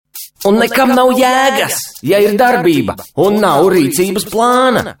Un nekam nav jēgas, ja ir darbība un nav rīcības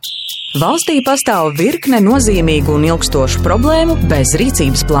plāna. Valstī pastāv virkne nozīmīgu un ilgstošu problēmu bez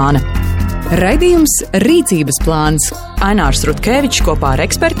rīcības plāna. Raidījums Rīcības plāns. Ainārs Rutkevičs kopā ar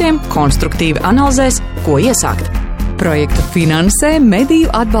ekspertiem konstruktīvi analizēs, ko iesākt. Projektu finansē Mediju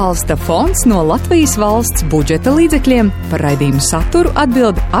atbalsta fonds no Latvijas valsts budžeta līdzekļiem. Par raidījumu saturu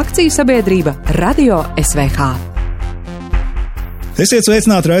atbild akciju sabiedrība Radio SVH. Esiet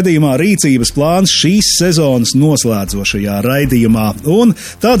sveicināti raidījumā Rīcības plāns šīs sezonas noslēdzošajā raidījumā. Un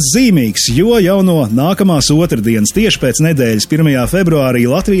tāds zīmīgs, jo jau no nākamās otrdienas, tieši pēc nedēļas 1. februārī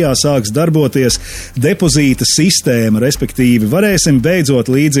Latvijā sāks darboties depozīta sistēma, respektīvi varēsim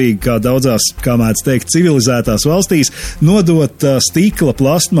beidzot līdzīgi kā daudzās, kā mēdz teikt, civilizētās valstīs, nodot stikla,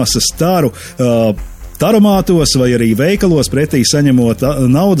 plastmasas, taru, taromātos vai arī veikalos pretī saņemot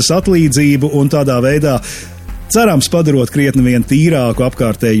naudas atlīdzību un tādā veidā cerams padarot krietni vien tīrāku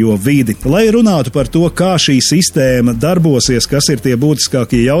apkārtējo vidi. Lai runātu par to, kā šī sistēma darbosies, kas ir tie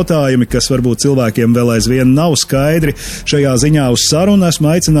būtiskākie jautājumi, kas varbūt cilvēkiem vēl aizvien nav skaidri, šajā ziņā uz sarunu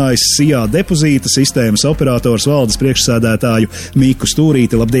esmu aicinājis SIA depozīta sistēmas operators valdes priekšsēdētāju Miku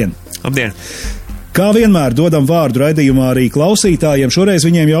Stūrīti. Labdien! Labdien! Kā vienmēr dodam vārdu raidījumā arī klausītājiem. Šoreiz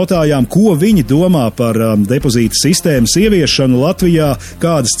viņiem jautājām, ko viņi domā par depozīta sistēmas ieviešanu Latvijā,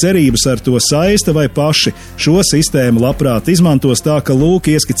 kādas cerības ar to saista vai paši šo sistēmu labprāt izmantos, tā ka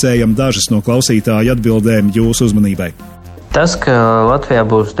lūk ieskicējam dažas no klausītāju atbildēm jūsu uzmanībai. Tas, ka Latvijā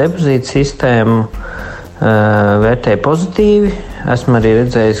būs depozīta sistēma, vērtē pozitīvi. Esmu arī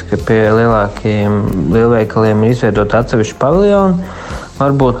redzējis, ka pie lielākajiem lielveikaliem ir izveidot atsevišķu paviljonu.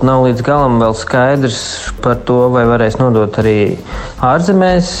 Varbūt nav līdz galam vēl skaidrs par to, vai varēs nodot arī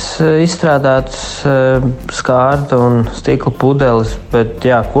ārzemēs izstrādātus skārta un stikla pudeles, bet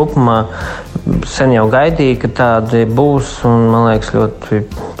jā, kopumā sen jau gaidīja, ka tādi būs un man liekas ļoti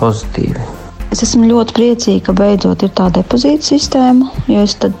pozitīvi. Es esmu ļoti priecīga, ka beidzot ir tā depozīta sistēma, jo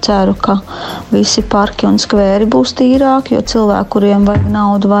es tad ceru, ka visi parki un skvēri būs tīrāki, jo cilvēki, kuriem vajag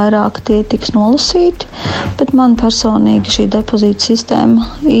naudu vairāk, tie tiks nolasīti. Bet man personīgi šī depozīta sistēma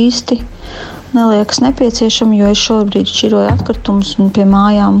īsti neliekas nepieciešama, jo es šobrīd šķiroju atkritumus un pie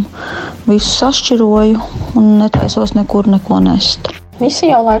mājām visu sašķiroju un netaisos nekur neko nest.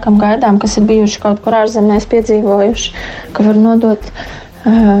 Visi jau laikam gaidām, kas ir bijuši kaut kur ārzemēs piedzīvojuši, ka var nodot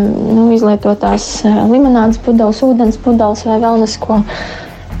izlietotās limonādes pudeles, ūdens pudeles vai vēl nesko.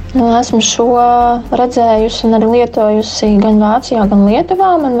 Esmu šo redzējusi un arī lietojusi gan Vācijā, gan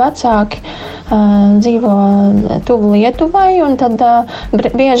Lietuvā. Man vecāki dzīvo tuvu Lietuvai, un tad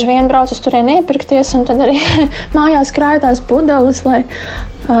bieži vien brauc uz turien iepirkties, un tad arī mājās krājotās pudeles, lai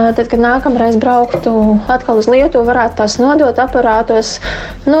tad, kad nākamreiz brauktu atkal uz Lietuvu, varētu tās nodot aparātos.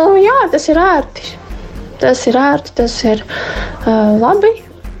 Jā, tas ir ērti. Tas ir ērti, tas ir labi.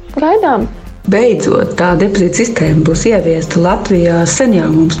 Gaidām. Beidzot, tā depozīta sistēma būs ieviesta Latvijā. Sen jau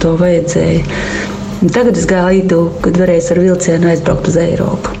mums to vajadzēja. Tagad es gaidu, kad varēs ar vilcienu aizbraukt uz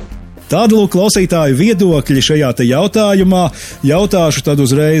Eiropu. Tāda lūk klausītāju viedokļi šajā te jautājumā. Jautāšu tad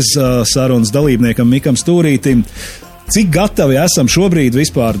uzreiz sarunas dalībniekam Mikam Stūrītim. Cik gatavi esam šobrīd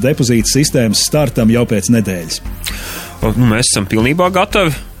vispār depozīta sistēmas startam jau pēc nedēļas? Mēs esam pilnībā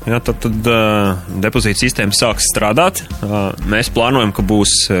gatavi. Jā, tad depozīta sistēma sāks strādāt. Mēs plānojam, ka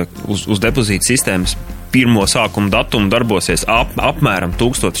būs uz depozīta sistēmas pirmo sākuma datumu darbosies apmēram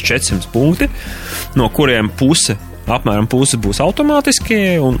 1400 punkti, no kuriem apmēram puse būs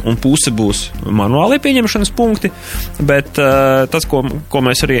automātiskie un puse būs manuāli pieņemšanas punkti, bet tas, ko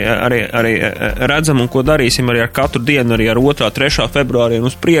mēs arī redzam un ko darīsim arī ar katru dienu, arī ar 2. 3. februārī un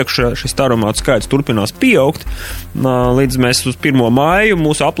uz priekšu, šis taromātu skaits turpinās pieaugt, līdz mēs uz 1. māju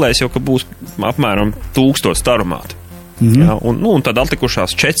mūsu aplēs jau, ka būs apmēram 1000 taromātu. Jā, un tad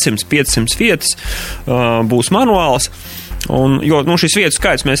atlikušās 400-500 vietas būs manuāls. Jo šis vietu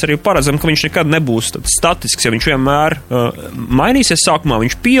skaits mēs arī paredzam, ka viņš nekad nebūs statisks, ja viņš vienmēr mainīsies. Sākumā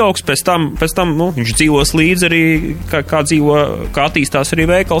viņš pieaugs, pēc tam viņš dzīvos līdzi arī, kā attīstās arī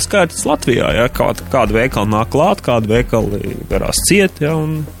veikalu skaits Latvijā. Ja? Kāda veikala nāk klāt, kāda veikala garās ciet, ja?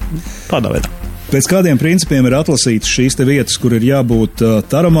 Un tādā veidā. Pēc kādiem principiem ir atlasītas šīs te vietas, kur ir jābūt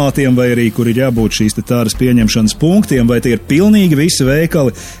taromātiem vai arī kur ir jābūt šīs te tāras pieņemšanas punktiem, vai tie ir pilnīgi visi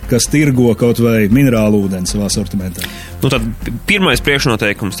veikali, kas tirgo kaut vai minerālu ūdeni savā sortimentā? Tad pirmais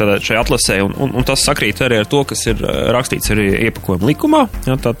priekšnoteikums šai atlasē, un tas sakrīt arī ar to, kas ir rakstīts arī iepakojuma likumā.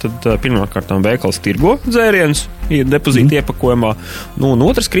 Ja, tad pirmkārtām veikals tirgo dzērienus, ir depozīta iepakojumā. Un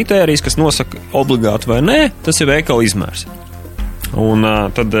otrs kritērijs, kas nosaka obligāti vai nē, tas ir veikala izmērs. Un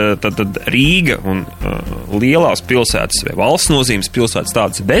tad Rīga un lielās pilsētas vai valsts nozīmes pilsētas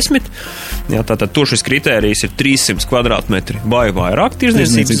tādas 10. Jā, tātad tur šis kritērijs ir 300 kvadrātmetri vai vairāk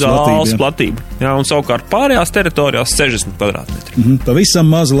tirzniecības zāles platība. Jā, un savukārt pārējās teritorijās 60 kvadrātmetri.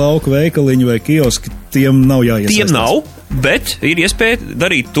 Pavisam mazu lauku veikaliņu vai kioski, tiem nav jāiesaistās. Tiem nav, bet ir iespēja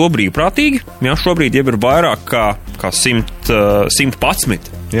darīt to brīvprātīgi. Jā, šobrīd jau ir vairāk kā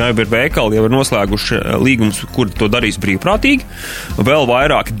 111. Jā, jau ir veikali, jau ir noslēguši līgumus, kuri to darīs brīvprātīgi. Vēl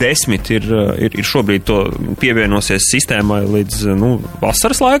vairāk 10 ir šobrīd to pievienosies sistēmai līdz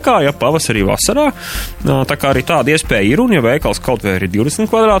vasaras laikā, ja pavasarī vasarā. Tā kā arī tāda iespēja ir, un ja veikals kaut vai ir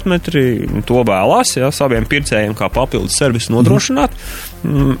 20 kvadrātmetri, to vēlās, ja, saviem pircējiem kā papildus servisu nodrošināt,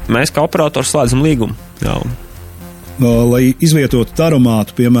 mēs kā operators slēdzam līgumu. Jā. Lai izvietotu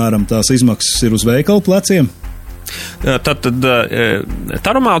taromātu, piemēram, tās izmaksas ir uz veikalu pleciem? Tad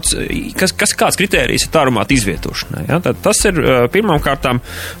taromāts, kāds kritērijs ir taromāta izvietošanai? Ja? Tad tas ir pirmkārtām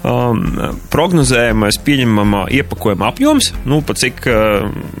prognozējamais pieņemamā iepakojuma apjoms. Pat cik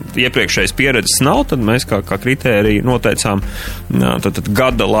iepriekšējas pieredzes nav, tad mēs kā kritēriju noteicām tad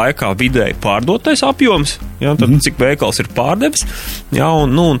gada laikā vidēji pārdotais apjoms, ja? Tad cik veikals ir pārdevis, ja?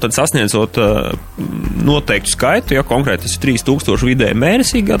 Un tad sasniedzot noteiktu skaitu, ja konkrēti tas ir 3000 vidēji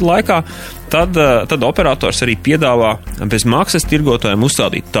mēnesī gada laikā, tad operators arī piedāvā bez maksas tirgotājiem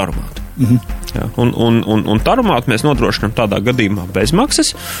uzstādīt taromātu. Ja, un taromātu mēs nodrošinām tādā gadījumā bez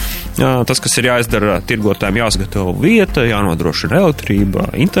maksas. Tas, kas ir jāizdara, tirgotājiem jāsagatavo vieta, jānodrošina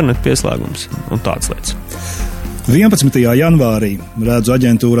elektrība, internet pieslēgums un tādas lietas. 11. janvārī, redzu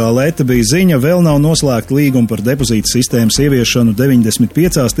aģentūrā Leta, bija ziņa, vēl nav noslēgta līguma par depozītu sistēmas ieviešanu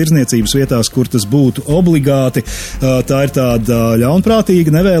 95 tirzniecības vietās, kur tas būtu obligāti. Tā ir tāda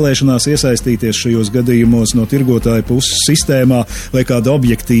ļaunprātīga nevēlēšanās iesaistīties šajos gadījumos no tirgotāja puses sistēmā vai kāda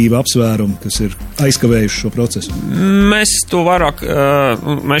objektīva apsvēruma, kas ir aizkavējuši šo procesu? Mēs to vairāk,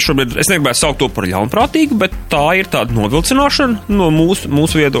 mēs šobrīd, es negribētu saukt to par ļaunprātīgu, bet tā ir tāda novilcināšana no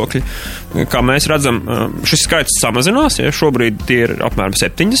mūsu viedokļa. Kā mēs redzam, šis skaits samazinās, ja šobrīd tie ir apmēram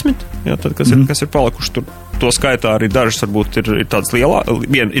 70, ja, tad, kas ir palikuši tur. To skaitā arī dažas varbūt ir tādas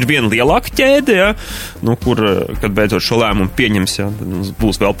viena lielāka ķēde, ja, kur, kad beidzot šo lēmumu pieņems, ja,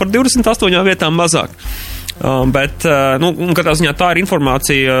 būs vēl par 28 vietām mazāk. Bet, katrā ziņā tā ir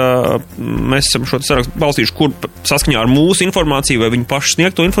informācija, mēs esam šo sarakstu balstījuši, kur saskaņā ar mūsu informāciju vai viņu pašu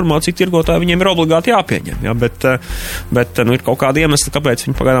sniegto informāciju tirgotāji viņiem ir obligāti jāpieņem, ja, bet ir kaut kāda iemesla, kāpēc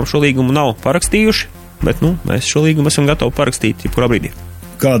viņi pagaidām šo līgumu nav parakstījuši, bet, mēs šo līgumu esam gatavi parakstīt jebkurā brīdī.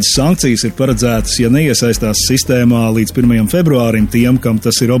 Kādas sankcijas ir paredzētas, ja neiesaistās sistēmā līdz 1. februārim tiem, kam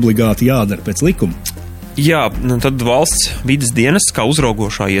tas ir obligāti jādara pēc likuma? Jā, tad valsts vides dienests kā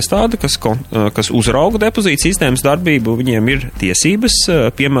uzraugošā iestāde, kas uzrauga depozītu sistēmas darbību, viņiem ir tiesības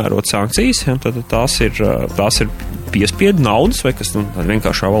piemērot sankcijas, ja, tad tās ir piespiedu naudas, vai kas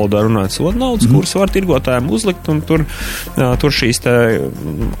vienkāršā valodā runājot soda naudas, kuras var tirgotājiem uzlikt, un tur šīs te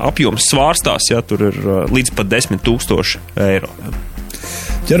apjoms svārstās, ja, tur ir līdz pat 10 000 eiro. Ja.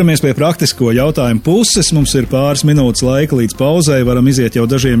 Ķeramies pie praktisko jautājumu puses. Mums ir pāris minūtes laika līdz pauzei, varam iziet jau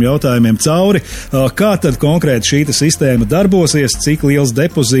dažiem jautājumiem cauri. Kā tad konkrēti šī sistēma darbosies, cik liels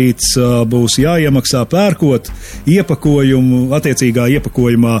depozīts būs jāiemaksā pērkot iepakojumu, attiecīgā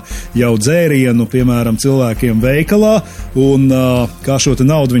iepakojumā jau dzērienu, piemēram, cilvēkiem veikalā, un kā šo te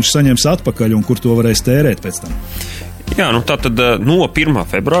naudu viņš saņems atpakaļ un kur to varēs tērēt pēc tam? Jā, tātad no 1.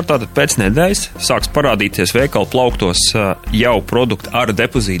 februāra, tātad pēc nedēļas, sāks parādīties veikalu plauktos jau produkti ar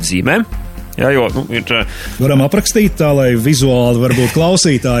depozītu zīmēm. Jā, jo, varam aprakstīt tā, lai vizuāli varbūt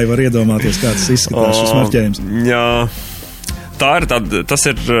klausītāji var iedomāties, kāds izskatās šis marķējums. Jā,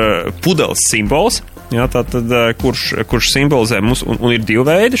 tas ir pudeles simbols. Jā, tātad, kurš simbolizē mums, un ir divi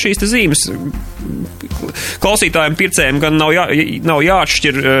veidi šīs zīmes. Klausītājiem, pircējiem gan nav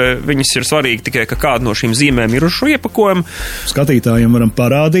jāatšķir, viņas ir svarīgi tikai, ka kāda no šīm zīmēm ir uz šo iepakojumu. Skatītājiem varam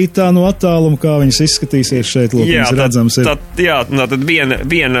parādīt tā no attāluma, kā viņas izskatīsies šeit, lūk, viņas redzams ir. Tātad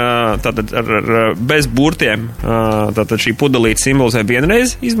viena tātad ar bez burtiem, tātad šī pudelīte simbolizē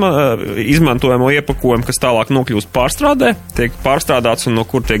vienreiz izmantojamo iepakojumu, kas tālāk nokļūst pārstrādē, tiek pārstrādāts un no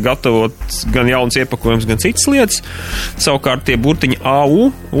kur tiek gatavots gan jauns iepakojums, gan citas lietas. Savukārt tie burtiņi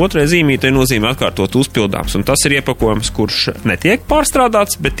AU, otrai zīmītei nozīmē atkārtot uzpildāms, un tas ir iepakojums, kurš netiek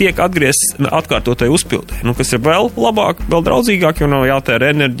pārstrādāts, bet tiek atkārtotai uzpildē, kas ir vēl labāk, vēl draudzīgāk, jo nav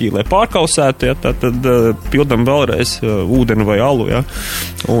jātēra enerģija, lai pārkausētu, ja, tad pildam vēlreiz ūdeni vai alu, ja,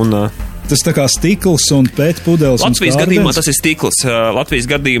 un tas tā kā stikls un pēc pudeles. Latvijas gadījumā tas ir stikls. Latvijas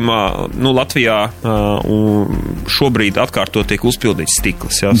gadījumā, Latvijā šobrīd atkārtot tiek uzpildīts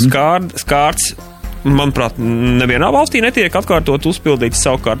stikls. Ja. Skārts manuprāt, nevienā valstī netiek atkārtot uzpildīts.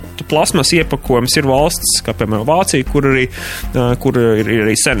 Savukārt plasmas iepakojums ir valsts, kā piemēram Vācija, kur ir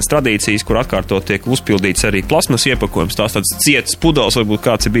arī senas tradīcijas, kur atkārtot tiek uzpildīts arī plasmas iepakojums. Tās tāds cietas pudeles, varbūt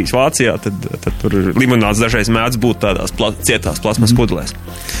kāds ir bijis Vācijā, tad tur limonāds dažreiz mēdz būt tādās cietās plasmas pudelēs.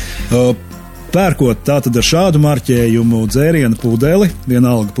 Pērkot tātad ar šādu marķējumu dzērienu pudeli,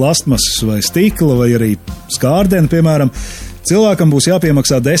 vienalga plastmasas vai stikla vai arī skārdeni, piemēram, cilvēkam būs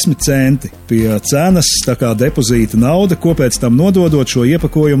jāpiemaksā 10 centi pie cenas, tā kā depozīta nauda, ko pēc tam nododot šo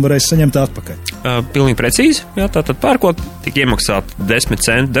iepakojumu varēs saņemt atpakaļ. Pilnīgi precīzi, jā, tātad pērkot, tik iemaksāt 10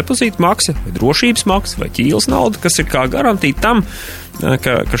 centu depozīta maksa, vai drošības maksa, vai ķīles nauda, kas ir kā garantīja tam,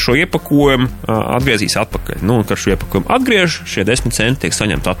 ka šo iepakojumu atgriezīs atpakaļ. Un, kad šo iepakojumu atgriež, šie 10 centi tiek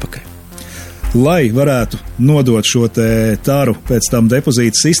saņemti atpakaļ. Lai varētu nodot šo taru pēc tam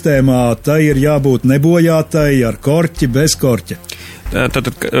depozīta sistēmā, tai ir jābūt nebojātai ar korķi, bez korķa. Tad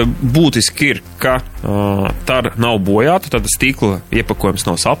būtiski ir, ka tara nav bojāta, tad stikla iepakojums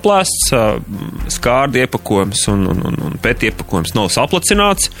nav saplēsts, skārda iepakojums un pet iepakojums nav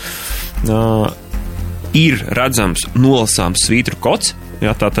saplacināts, ir redzams nolasāms svītru kods.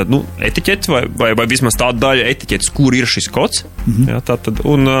 Jā, tātad, etiķets vai vismaz tāda daļa etiķets, kur ir šis kods, jā, tātad,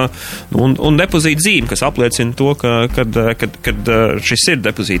 un depozīta zīme, kas apliecina to, kad šis ir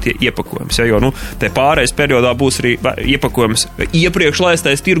depozīta iepakojums, jā, jo, te pārējais periodā būs arī iepakojums iepriekš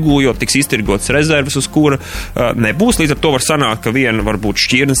laistais tirgū, jo tiks iztirgots rezerves, uz kura nebūs, līdz ar to var sanākt, ka viena varbūt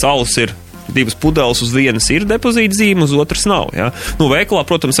šķirnes alus ir 2 pudeles, uz vienas ir depozīta zīme, uz otras nav. Ja? Veikalā,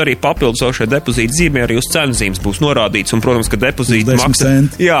 protams, arī papildus šai depozīta zīmē arī uz cenu zīmes būs norādīts, un, protams, ka depozīta maksa,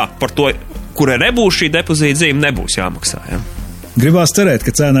 jā, par to, kurai nebūs šī depozīta zīme, nebūs jāmaksā. Ja? Gribās cerēt,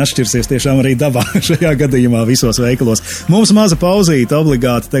 ka cena atšķirsies tiešām arī dabā šajā gadījumā visos veikalos. Mums maza pauzīte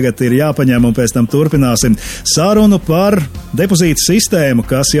obligāti tagad ir jāpaņem, un pēc tam turpināsim sarunu par depozīta sistēmu,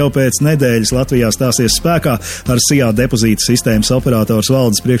 kas jau pēc nedēļas Latvijā stāsies spēkā ar SIA depozīta sistēmas operators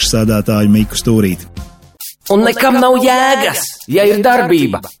valdes priekšsēdētāju Miku Stūrīti. Un nekam nav jēgas, ja ir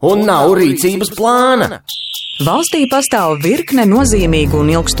darbība un nav rīcības plāna. Valstī pastāv virkne nozīmīgu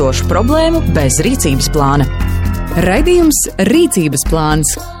un ilgstošu problēmu bez rīcības plāna. Raidījums Rīcības plāns.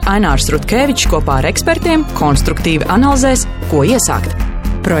 Ainārs Rutkevičs kopā ar ekspertiem konstruktīvi analizēs, ko iesākt.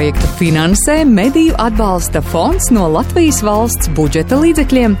 Projektu finansē Mediju atbalsta fonds no Latvijas valsts budžeta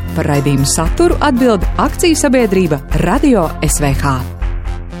līdzekļiem. Par raidījumu saturu atbild akciju sabiedrība Radio SVH.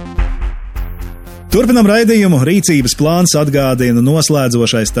 Turpinam raidījumu. Rīcības plāns atgādina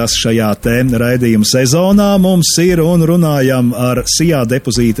noslēdzošais tas šajā raidījuma sezonā. Mums ir un runājam ar SIA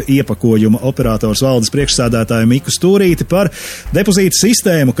depozīta iepakojuma operators valdes priekšsēdētāju Miku Stūrīti par depozīta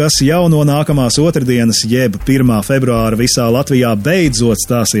sistēmu, kas jau no nākamās otrdienas, jeb 1. februāra visā Latvijā beidzot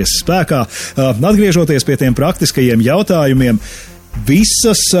stāsies spēkā. Atgriežoties pie tiem praktiskajiem jautājumiem,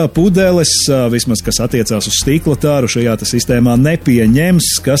 visas pudeles, vismaz kas attiecās uz stikla taru, šajā sistēmā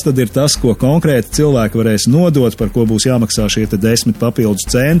nepieņems. Kas tad ir tas, ko konkrēti cilvēki varēs nodot, par ko būs jāmaksā šie 10 papildus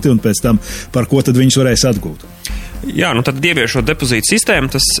centi, un pēc tam par ko tad viņus varēs atgūt? Jā, tad ieviešot depozīta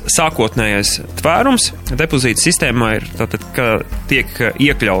sistēmu, tas sākotnējais tvērums depozīta sistēmā ir tātad, ka tiek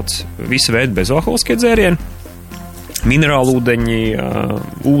iekļauts visa veida bezalkoholiskie dzērieni, minerālu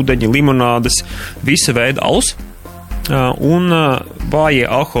ūdeņi, limonādes, visa veida alus. Un vājie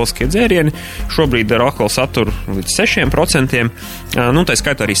alkoholiskie dzērieni šobrīd ar alkohola saturu līdz 6%, tā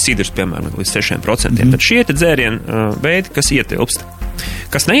skaitā arī sidrs, piemēram, līdz 6%. Tad šie dzērieni veidi, kas ietilpst.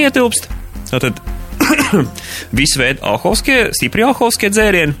 Kas neietilpst, tad visu veidu alkoholiskie, stipri alkoholiskie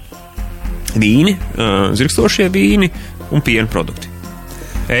dzērieni, vīni, zirkstošie vīni un piena produkti.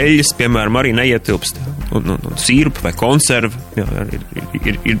 Eļļas, piemēram, arī neietilpst. Sīrupi vai konservi, jā,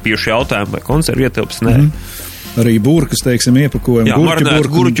 ir bijuši jautājumi, vai konservi ietilpst, nē. Arī burkas, teiksim, iepakojumi.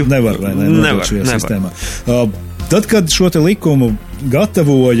 Gurķu nevar šajā sistēmā. Tad, kad šo likumu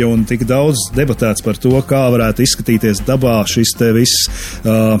gatavoja un tika daudz debatēts par to, kā varētu izskatīties dabā šis viss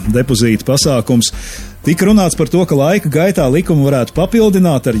depozīta pasākums, tika runāts par to, ka laika gaitā likumu varētu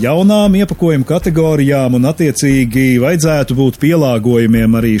papildināt ar jaunām iepakojumu kategorijām un attiecīgi vajadzētu būt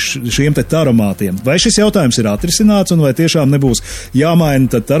pielāgojumiem arī šiem taromātiem. Vai šis jautājums ir atrisināts un vai tiešām nebūs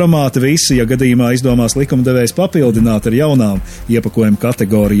jāmaina tad taromāti visi, ja gadījumā izdomās likumdevējs papildināt ar jaunām iepakojumu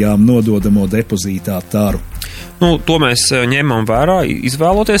kategorijām nododamo depozītā taru? To mēs ņemam vērā,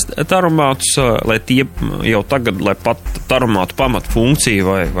 izvēloties taromātus, lai tie jau tagad, lai pat taromātu pamatfunkcija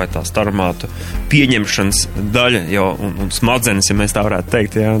vai tās taromātu pieņemšanas daļa jau un smadzenes, ja mēs tā varētu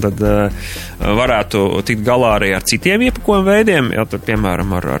teikt, jā, tad varētu tikt galā arī ar citiem iepakojuma veidiem, jā, tad,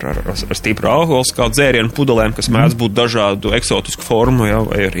 piemēram, ar stipru alkoholiskā dzērienu pudelēm, kas mēdz būt dažādu eksotisku formu, jā,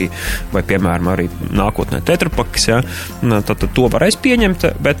 vai piemēram, arī nākotnē tetrapakas, jā, tad to varēs pieņemt,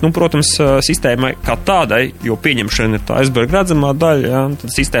 bet, protams, sistēmai kā tādai, jo pieņemšana ir tā aizberga redzamā daļa, jā,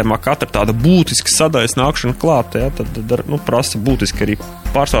 tad sistēmā katra tāda būtiska sadaļas nākšana klāt, jā, tad prasa būtiski arī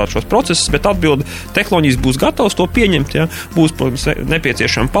pārstrādāt šos procesus, bet atbildi tehnoloģijas būs gatavs to pieņemt, jā, būs, protams,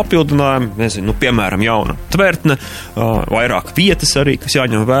 nepieciešami papildinājumi, nezinu, piemēram, jauna tvertne, vairāk vietas arī, kas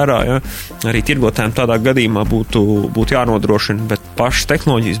jāņem vērā, jā, arī tirgotājiem tādā gadījumā būtu jānodrošina, bet pašas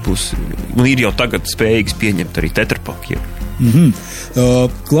tehnoloģijas būs, un ir jau tagad spējīgas pieņemt arī tetrapaku.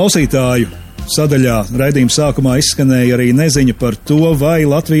 Klausītāju sadaļā raidījuma sākumā izskanēja arī neziņa par to, vai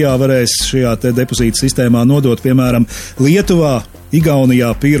Latvijā varēs šajā te depozīta sistēmā nodot, piemēram, Lietuvā,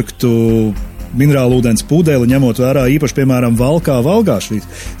 Igaunijā pirktu minerālūdens pudeli, ņemot vērā īpaši, piemēram, Valgā šī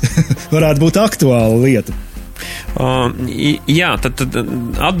varētu būt aktuāla lieta. Jā, tad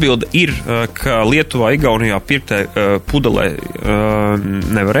atbilde ir, ka Lietuvā, Igaunijā pirktai pudelē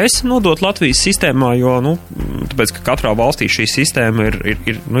nevarēs nodot Latvijas sistēmā, jo, tāpēc, ka katrā valstī šī sistēma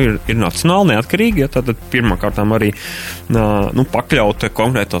ir nacionāli neatkarīga, ja, tad pirmkārtām arī pakļauta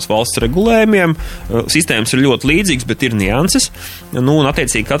konkrētos valsts regulējumiem. Sistēmas ir ļoti līdzīgas, bet ir nianses, un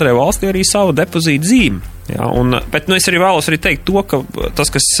attiecīgi katrai valstī arī sava depozīta zīme. Jā, bet es arī vēlos teikt to, ka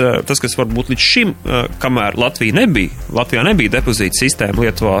tas, kas varbūt līdz šim, kamēr Latvijā nebija depozīta sistēma,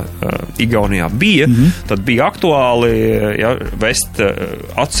 Lietuvā, Igaunijā bija, tad bija aktuāli vest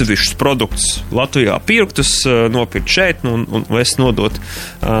atsevišķus produktus Latvijā pirktus, nopirkt šeit un vest nodot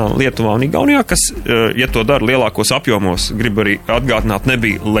Lietuvā un Igaunijā, kas, ja to dara lielākos apjomos, grib arī atgādināt,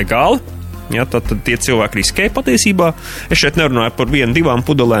 nebija legāli. Ja, tad tie cilvēki riskēja patiesībā. Es šeit nerunāju par 1-2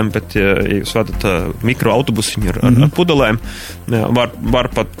 pudelēm, bet, ja jūs vadat mikroautobusiņu ar pudelēm, var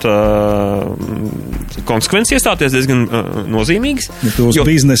pat konsekvences iestāties diezgan nozīmīgas. Ja tos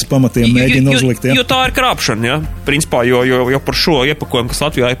biznesa pamatiem mēģina uzlikt, ja? Jo tā ir krāpšana, ja, principā, jo par šo iepakojumu, kas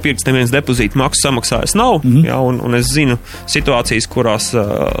Latvijā ir pirkts, neviens depozīta maksu samaksājis nav, ja, un es zinu situācijas, kurās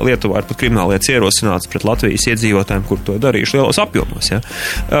Lietuvā ir pat krimināllietas ierosināts pret Latvijas iedzīvotājiem, kur to darījuši lielos apjomos, ja.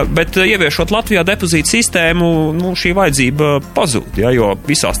 Bet ieviešot Latvijā depozīta sistēmu, šī vajadzība pazūd, ja, jo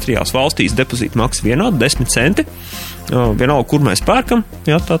visās 3 valstīs depozīta maksa vienāda 10 centi. Vienalga, kur mēs pērkam,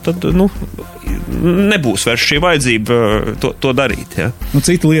 ja, tad nebūs vairs šī vajadzība to darīt. Ja.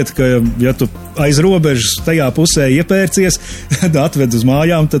 Cita lieta, ka ja tu aiz robežas tajā pusē iepērcies, atved uz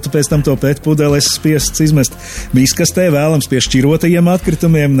mājām, tad tu pēc tam to pētpudeli esi spiests izmest miskastē, vēlams pie šķirotajiem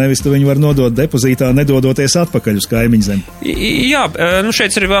atkritumiem, nevis tu viņu var nodot depozītā, nedodoties atpakaļ uz kaimiņu zemi. Jā,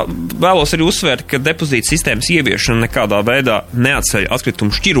 šeit arī vēlos arī uzsvērt, ka depozīta sistēmas ieviešana nekādā veidā neatceļ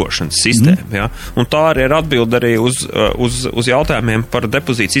atkritumu šķirošanas sistēmu. Ja. Un tā arī ir atbilde arī uz jautājumiem par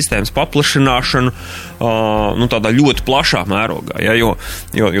depozīta sistēmas paplašināšanu tādā ļoti plašā mērogā. Ja,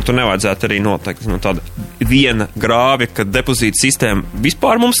 jo tur nevajadzētu arī noteikti tāda viena grāvja, kad depozīta sistēma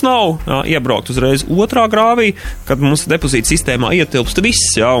vispār mums nav, iebraukt uzreiz otrā grāvī, kad mums depozīta sistēmā ietilpst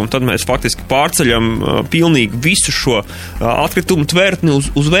viss, ja, un tad mēs faktiski pārceļam pilnīgi visu šo atkritumu tvertni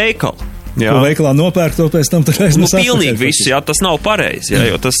uz veikalu. Jā. Ko veikalā nopērk, to pēc tam aiznes pilnīgi viss, jā, tas nav pareizi, jā,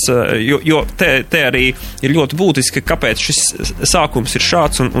 jo te arī ir ļoti būtiski, kāpēc šis sākums ir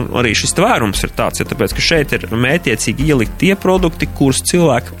šāds un arī šis tvērums ir tāds, ja tāpēc, ka šeit ir mētiecīgi ielikt tie produkti, kurus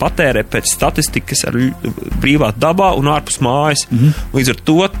cilvēki patērē pēc statistikas ar brīvā dabā un ārpus mājas. Līdz ar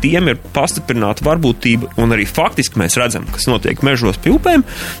to tiem ir pastiprināta varbūtība un arī faktiski mēs redzam, kas notiek mežos pie upēm,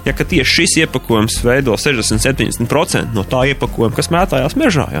 ja ka tieši šis iepakojums veido 60-70% no tā iepakojuma, kas mētājās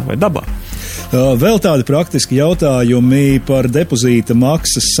mežā, jā, vai dabā. Vēl tādi praktiski jautājumi par depozīta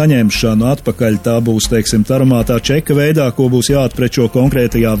maksas saņemšanu atpakaļ. Tā būs, teiksim, taromātā čeka veidā, ko būs jāatprečo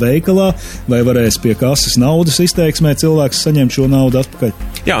konkrētajā veikalā, vai varēs pie kases naudas izteiksmē cilvēks saņemt šo naudu atpakaļ?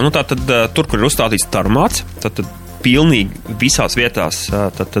 Jā, tātad tur, kur ir uzstādīts taromāts, tad pilnīgi visās vietās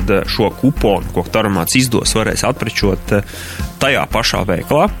tad šo kuponu, ko taromāts izdos, varēs atprečot tajā pašā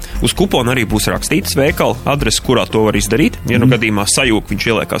veikalā. Uz kuponu arī būs rakstītas veikala adrese, kurā to var izdarīt. Ja gadījumā sajūg, viņš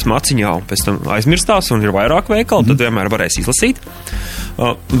ieliekās maciņā un pēc tam aizmirstās un ir vairāk veikalu, tad vienmēr varēs izlasīt.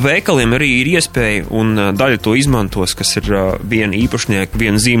 Veikaliem arī ir iespēja, un daļa to izmantos, kas ir viena īpašnieka,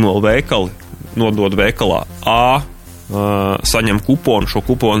 viena zīmola veikali, nodod veikalā A, saņem kuponu, šo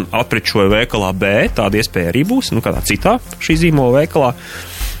kuponu atprečoja veikalā B, tāda iespēja arī būs, kādā citā šī zīmola veikalā.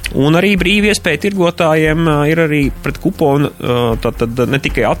 Un arī brīvi iespēja tirgotājiem ir arī pret kuponu tad ne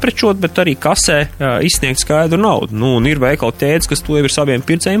tikai atprečot, bet arī kasē izsniegt skaidru naudu. Nu, un ir veikala ķēdes, kas to jau ir saviem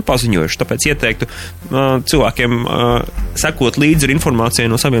pircējiem paziņojuši. Tāpēc ieteiktu cilvēkiem sekot līdzi ar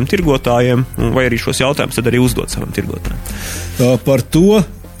informācijai no saviem tirgotājiem, vai arī šos jautājumus tad arī uzdot savam tirgotājiem. Par to,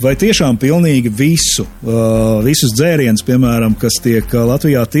 vai tiešām pilnīgi visus dzērienus, piemēram, kas tiek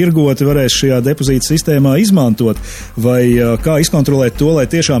Latvijā tirgoti, varēs šajā depozīta sistēmā izmantot, vai kā izkontrolēt to, lai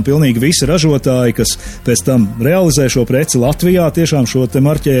tiešām pilnīgi visi ražotāji, kas pēc tam realizē šo preci Latvijā, tiešām šo te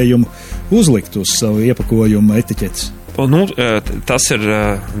marķējumu uzlikt uz savu iepakojumu etiķetes? Nu, tas ir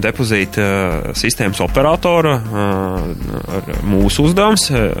depozīta sistēmas operatora mūsu uzdevums,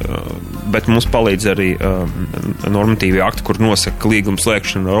 bet mums palīdz arī normatīvi akti, kur nosaka, ka līguma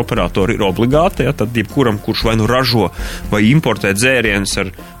slēgšana ar operatoru ir obligāta, ja, tad jebkuram, kurš vai nu ražo vai importē dzērienus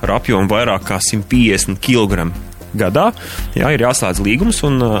ar apjomu vairāk kā 150 kg gadā, jā, ir jāslēdz līgums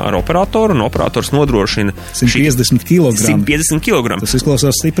un ar operatoru, un operators nodrošina 150 kg. 150 kg. Tas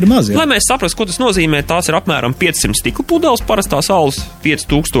izklausās stipri maz, jā. Lai mēs saprastu, ko tas nozīmē, tās ir apmēram 500 stikla pudeles, parastās alus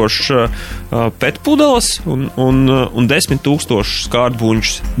 5000 pet pudeles un 10 000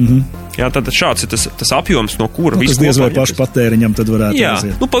 skārdbuņšus. Jā, tad šāds ir tas apjoms, no kura viss tas diez vai pašu patēriņam tad varētu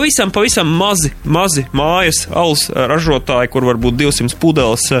aiziet. Nu, pavisam mazi mājas alus ražotāji, kur varbūt 200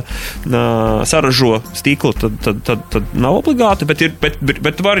 pudeles saražo stiklu, tad nav obligāti,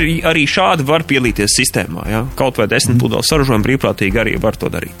 bet arī šādi var pielīties sistēmā. Ja? Kaut vai 10 pudeles saražojumi brīvprātīgi arī var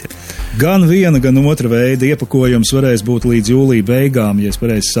to darīt. Ja? Gan viena, gan otra veida iepakojums varēs būt līdz jūlija beigām, ja es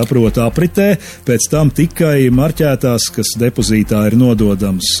pareizi saprotu, apritē, pēc tam tikai marķētās, kas depozītā ir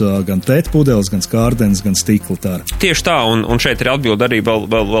nododams gan pētpudeles, gan skārdenes, gan stikla tāra. Tieši tā, un šeit ir atbild arī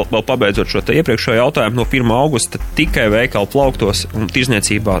vēl pabeidzot šo te iepriekšējo jautājumu, no 1. augusta tikai veikalu plauktos un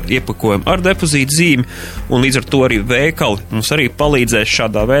tirzniecībā iepakojumi ar depozītu zīmi, un līdz ar to arī veikali mums arī palīdzēs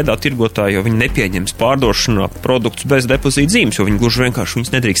šādā veidā tirgotāji, jo viņi nepieņems pārdošanā produktus bez depozītu zīmes, jo viņi gluži vienkārši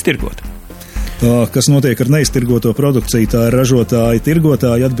viņus nedrīkst tirgot. Kas notiek ar neiztirgoto produkciju, tā ir ražotāja,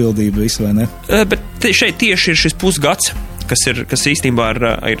 tirgotāja atbildība visu, vai ne? Bet šeit tieši ir šis pusgads, kas īstenībā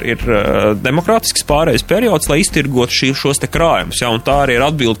ir demokrātisks pārējais periods, lai iztirgotu šos te krājumus. Ja, un tā arī ir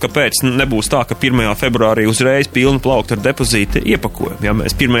atbilde, kāpēc nebūs tā, ka 1. februārī uzreiz pilni plaukt ar depozīta iepakojumu. Ja,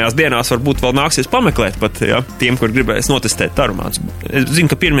 mēs pirmajās dienās varbūt vēl nāksies pameklēt pat, ja, tiem, kur gribēs notestēt taromātus. Es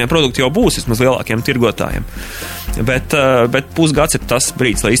zinu, ka pirmie produkti jau būs vismaz lielākiem tirgotājiem. Bet pusgads ir tas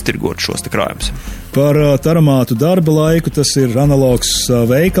brīdis, lai iztirgotu šos te krājumus. Par taromātu darba laiku, tas ir analogs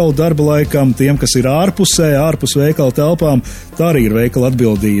veikalu darba laikam, tiem, kas ir ārpus veikala telpām, tā arī ir veikala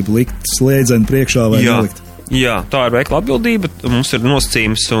atbildība likt slēdzeni priekšā vai nelikt. Jā, tā ir veikala atbildība. Mums ir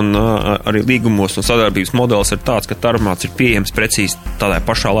nosacījums un arī līgumos un sadarbības modelis ir tāds, ka taromāts ir pieejams precīzi tādā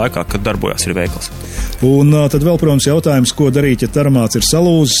pašā laikā, kad darbojās ir veikals. Un tad vēl, protams, jautājums, ko darīt, ja taromāts ir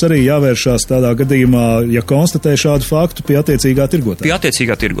salūzis, arī jāvēršās tādā gadījumā, ja konstatē šādu faktu pie attiecīgā tirgotāja. Pie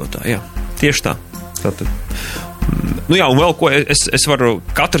attiecīgā tirgotāja, jā. Tieši tā. Tātad. Nu jā, un vēl ko es varu,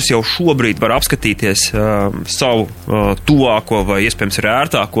 katrs jau šobrīd var apskatīties savu tuvāko vai iespējams ir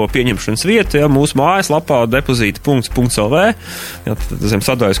ērtāko pieņemšanas vietu, ja, mūsu mājaslapā depozīta.lv, ja, zem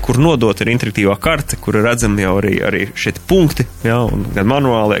sadaļas, kur nodot ir interaktīvā karte, kur redzam jau arī šeit punkti, ja, un gan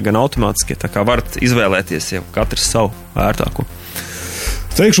manuālie, gan automātiskie, tā kā varat izvēlēties jau katrs savu ērtāko.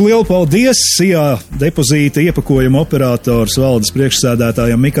 Teikšu lielu paldies SIA depozīta iepakojuma operators valdes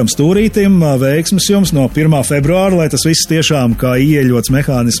priekšsēdētājam Mikam Stūrītim. Veiksmes jums no 1. februāra, lai tas viss tiešām kā ieļots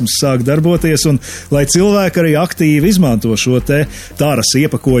mehānisms sāk darboties un lai cilvēki arī aktīvi izmanto šo te taras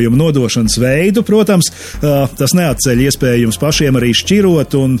iepakojumu nodošanas veidu. Protams, tas neatceļ iespēju jums pašiem arī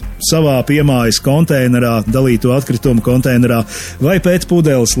šķirot un savā piemājas konteinerā, dalīto atkritumu konteinerā vai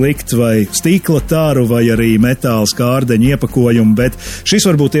pētpudeles likt vai stikla taru vai arī metāla skārdeņu iepakojumu, bet šis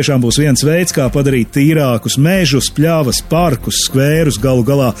varbūt tiešām būs viens veids, kā padarīt tīrākus mežus, pļavas, parkus, skvērus, galu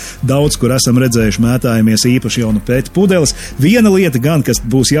galā daudz, kur esam redzējuši mētājamies īpaši jau no pētpudeles. Viena lieta gan, kas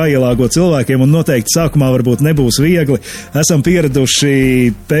būs jāielāgo cilvēkiem un noteikti sākumā varbūt nebūs viegli, esam pieraduši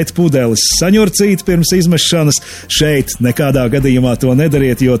pētpudeles saņurcīt pirms izmešanas. Šeit nekādā gadījumā to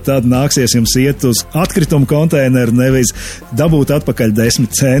nedariet, jo tad nāksies jums iet uz atkritumu konteineru, nevis dabūt atpakaļ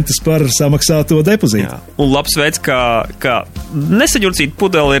 10 centus par samaksāto depozītu. Jā. Un labs veids, kā nesaņurcīt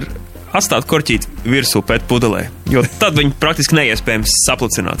pudeli ir atstāt korķīt virsū pēc pudelē, jo tad viņi praktiski neiespējams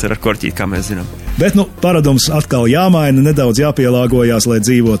saplicināt ar korķīti, kā mēs zinām. Bet, paradums atkal jāmaina, nedaudz jāpielāgojās, lai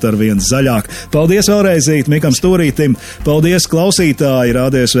dzīvot ar vien zaļāk. Paldies vēlreiz Mikam Stūrītim, paldies klausītāji,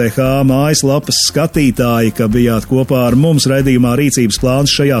 Radio SVH mājaslapas skatītāji, ka bijāt kopā ar mums raidījumā Rīcības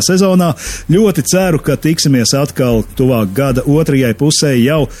plāns šajā sezonā. Ļoti ceru, ka tiksimies atkal tuvāk gada otrajai pusē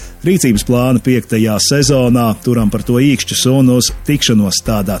jau Rīcības plāna 5. sezonā. Turam par to īkšķus un uz tikšanos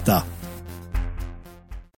tādā tā.